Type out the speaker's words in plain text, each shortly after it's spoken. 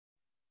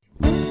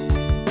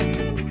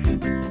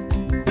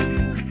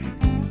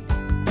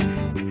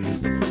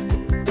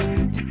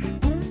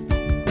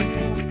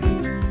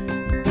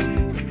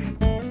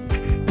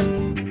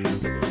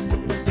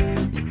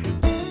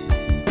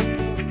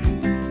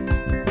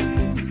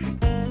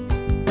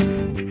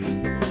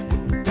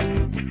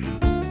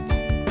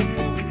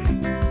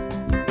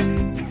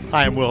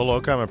Hi, I'm Will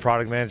Holowka. I'm a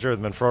product manager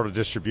with Manfrotto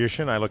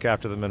Distribution. I look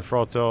after the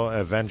Manfrotto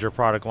Avenger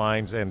product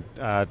lines and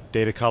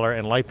data color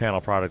and light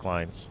panel product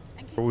lines.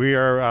 We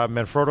are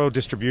Manfrotto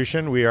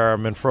Distribution. We are a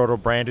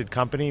Manfrotto branded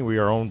company. We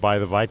are owned by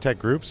the Vitek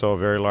Group, so a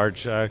very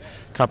large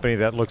company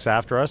that looks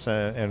after us,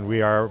 and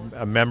we are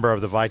a member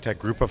of the Vitek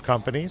Group of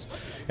companies.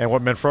 And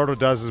what Manfrotto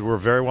does is we're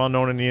very well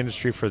known in the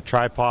industry for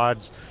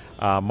tripods.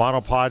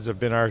 Monopods have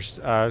been our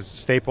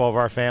staple of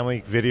our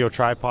family, video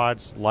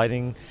tripods,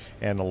 lighting,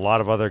 and a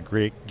lot of other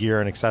great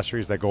gear and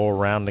accessories that go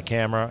around the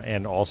camera,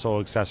 and also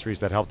accessories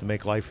that help to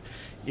make life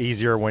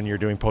easier when you're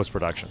doing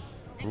post-production.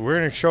 We're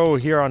going to show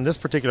here on this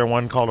particular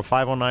one called a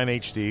 509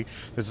 HD.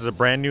 This is a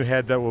brand new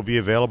head that will be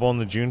available in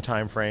the June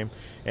timeframe,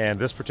 and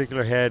this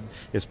particular head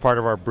is part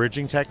of our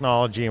bridging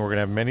technology, and we're going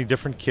to have many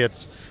different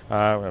kits,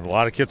 and a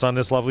lot of kits on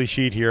this lovely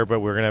sheet here, but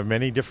we're going to have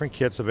many different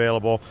kits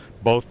available,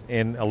 both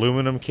in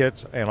aluminum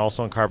kits and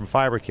also in carbon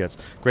fiber kits.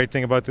 Great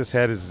thing about this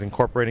head is it's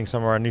incorporating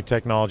some of our new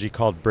technology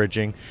called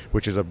bridging,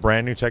 which is a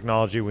brand new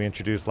technology we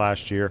introduced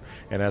last year,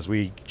 and as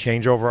we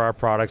change over our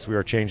products, we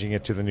are changing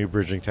it to the new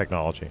bridging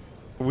technology.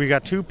 We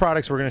got two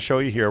products we're going to show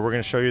you here. We're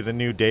going to show you the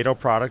new Dado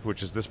product,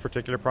 which is this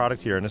particular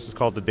product here, and this is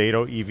called the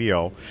Dado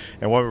EVO.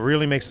 And what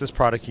really makes this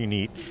product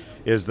unique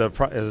is the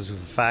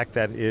fact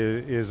that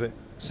it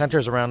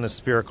centers around this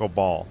spherical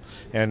ball.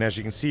 And as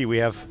you can see, we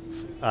have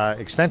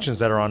extensions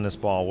that are on this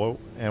ball.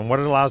 And what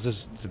it allows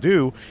us to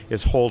do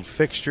is hold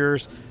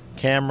fixtures,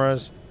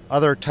 cameras,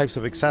 other types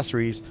of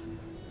accessories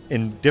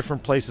in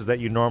different places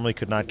that you normally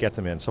could not get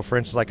them in. So for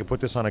instance, I could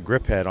put this on a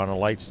grip head on a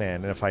light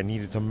stand, and if I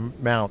needed to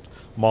mount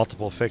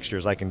multiple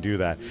fixtures, I can do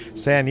that.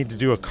 Say I need to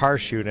do a car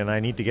shoot and I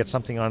need to get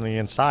something on the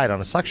inside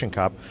on a suction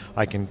cup,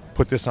 I can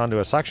put this onto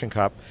a suction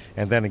cup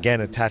and then again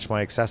attach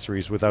my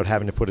accessories without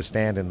having to put a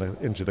stand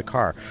into the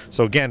car.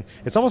 So again,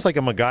 it's almost like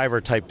a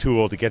MacGyver type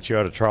tool to get you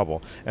out of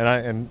trouble.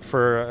 And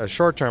for a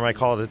short term, I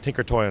call it a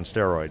Tinker Toy on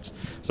steroids.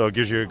 So it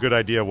gives you a good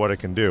idea of what it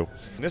can do.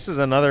 And this is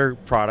another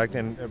product,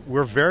 and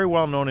we're very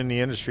well known in the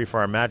industry for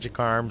our magic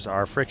arms,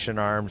 our friction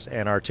arms,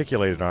 and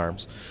articulated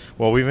arms.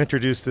 Well, we've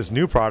introduced this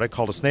new product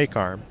called a snake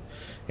arm.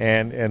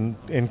 And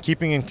in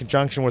keeping in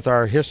conjunction with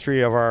our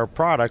history of our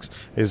products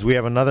is we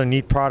have another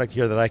neat product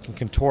here that I can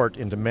contort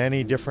into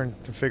many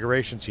different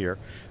configurations here.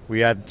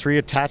 We add 3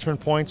 attachment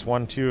points,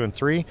 1, 2, and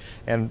 3,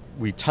 and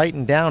we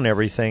tighten down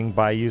everything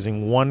by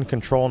using one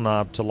control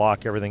knob to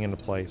lock everything into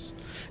place.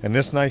 And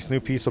this nice new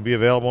piece will be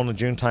available in the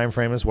June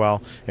timeframe as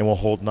well, and will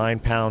hold 9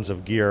 pounds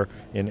of gear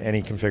in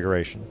any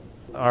configuration.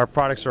 Our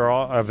products are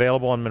all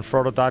available on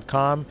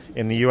Manfrotto.com,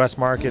 in the U.S.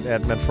 market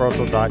at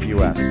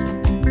manfrotto.us.